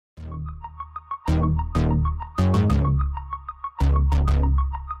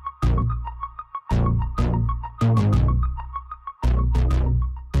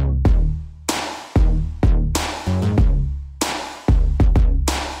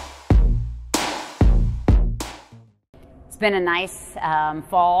been a nice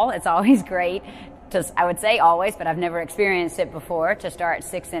fall. It's always great I would say always, but I've never experienced it before, to start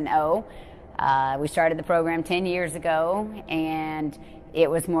 6-0. We started the program 10 years ago, and it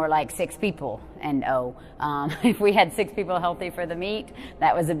was more like 6 people and 0. If we had 6 people healthy for the meet,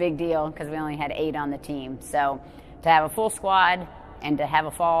 that was a big deal because we only had 8 on the team. So to have a full squad and to have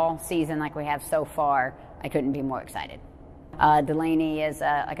a fall season like we have so far, I couldn't be more excited. Delaney is,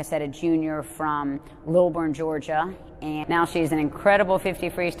 like I said, a junior from Lilburn, Georgia, and now she's an incredible 50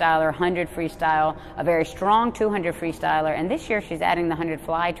 freestyler, 100 freestyle, a very strong 200 freestyler, and this year she's adding the 100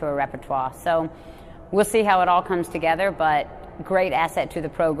 fly to her repertoire. So we'll see how it all comes together, but great asset to the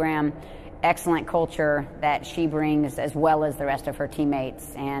program, excellent culture that she brings as well as the rest of her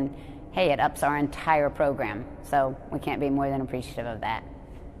teammates, and hey, it ups our entire program, so we can't be more than appreciative of that.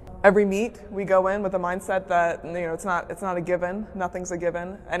 Every meet, we go in with a mindset that it's not a given. Nothing's a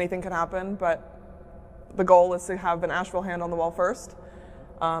given. Anything can happen, but the goal is to have an Asheville hand on the wall first.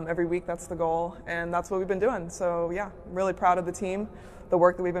 Every week, that's the goal, and that's what we've been doing. So yeah, I'm really proud of the team, the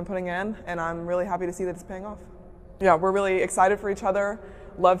work that we've been putting in, and I'm really happy to see that it's paying off. Yeah, we're really excited for each other,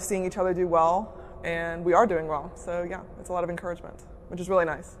 love seeing each other do well, and we are doing well. So yeah, it's a lot of encouragement, which is really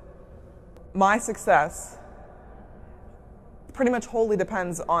nice. My success pretty much wholly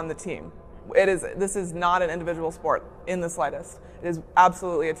depends on the team. This is not an individual sport in the slightest. It is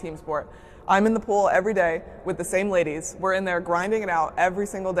absolutely a team sport. I'm in the pool every day with the same ladies. We're in there grinding it out every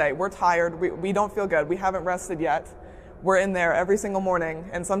single day. We're tired. We don't feel good. We haven't rested yet. We're in there every single morning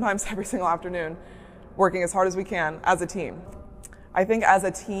and sometimes every single afternoon working as hard as we can as a team. I think as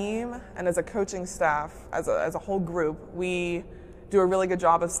a team and as a coaching staff, as a whole group, we do a really good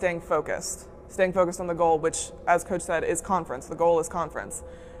job of staying focused on the goal, which, as Coach said, is conference. The goal is conference.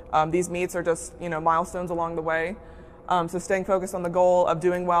 These meets are just, milestones along the way. So staying focused on the goal of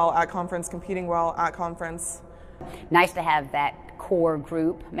doing well at conference, competing well at conference. Nice to have that core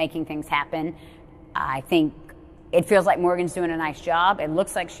group making things happen. I think it feels like Morgan's doing a nice job. It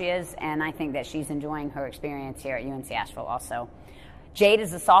looks like she is, and I think that she's enjoying her experience here at UNC Asheville also. Jade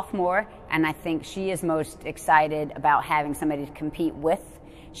is a sophomore, and I think she is most excited about having somebody to compete with.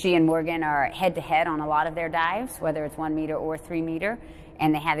 She and Morgan are head-to-head on a lot of their dives, whether it's 1 meter or 3 meter,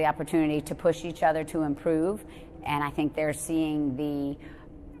 and they have the opportunity to push each other to improve. And I think they're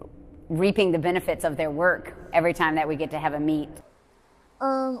reaping the benefits of their work every time that we get to have a meet.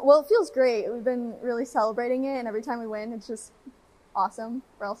 Well, it feels great. We've been really celebrating it, and every time we win, it's just awesome.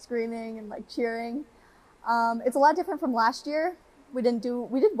 We're all screaming and cheering. It's a lot different from last year. We did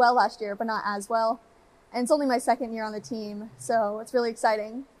well last year, but not as well. And it's only my second year on the team, so it's really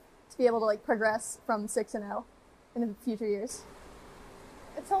exciting to be able to progress from 6-0 in the future years.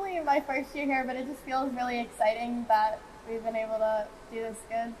 It's only my first year here, but it just feels really exciting that we've been able to do this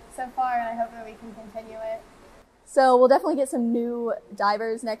good so far, and I hope that we can continue it. So we'll definitely get some new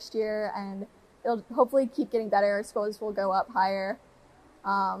divers next year, and it'll hopefully keep getting better. Our scores will go up higher.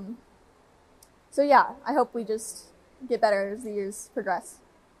 So yeah, I hope we just get better as the years progress.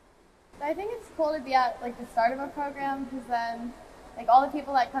 I think it's cool to be at the start of a program, because then all the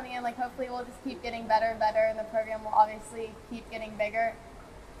people that come in, hopefully we'll just keep getting better and better, and the program will obviously keep getting bigger.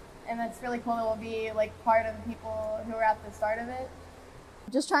 And it's really cool that we'll be part of the people who are at the start of it.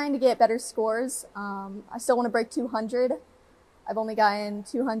 Just trying to get better scores. I still want to break 200. I've only gotten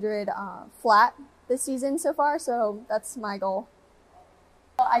 200 flat this season so far, so that's my goal.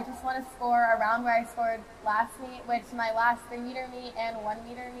 I just want to score around where I scored last meet, which my last 3 meter meet and 1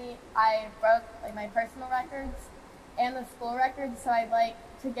 meter meet, I broke my personal records and the school records, so I'd like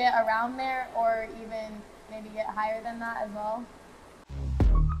to get around there or even maybe get higher than that as well.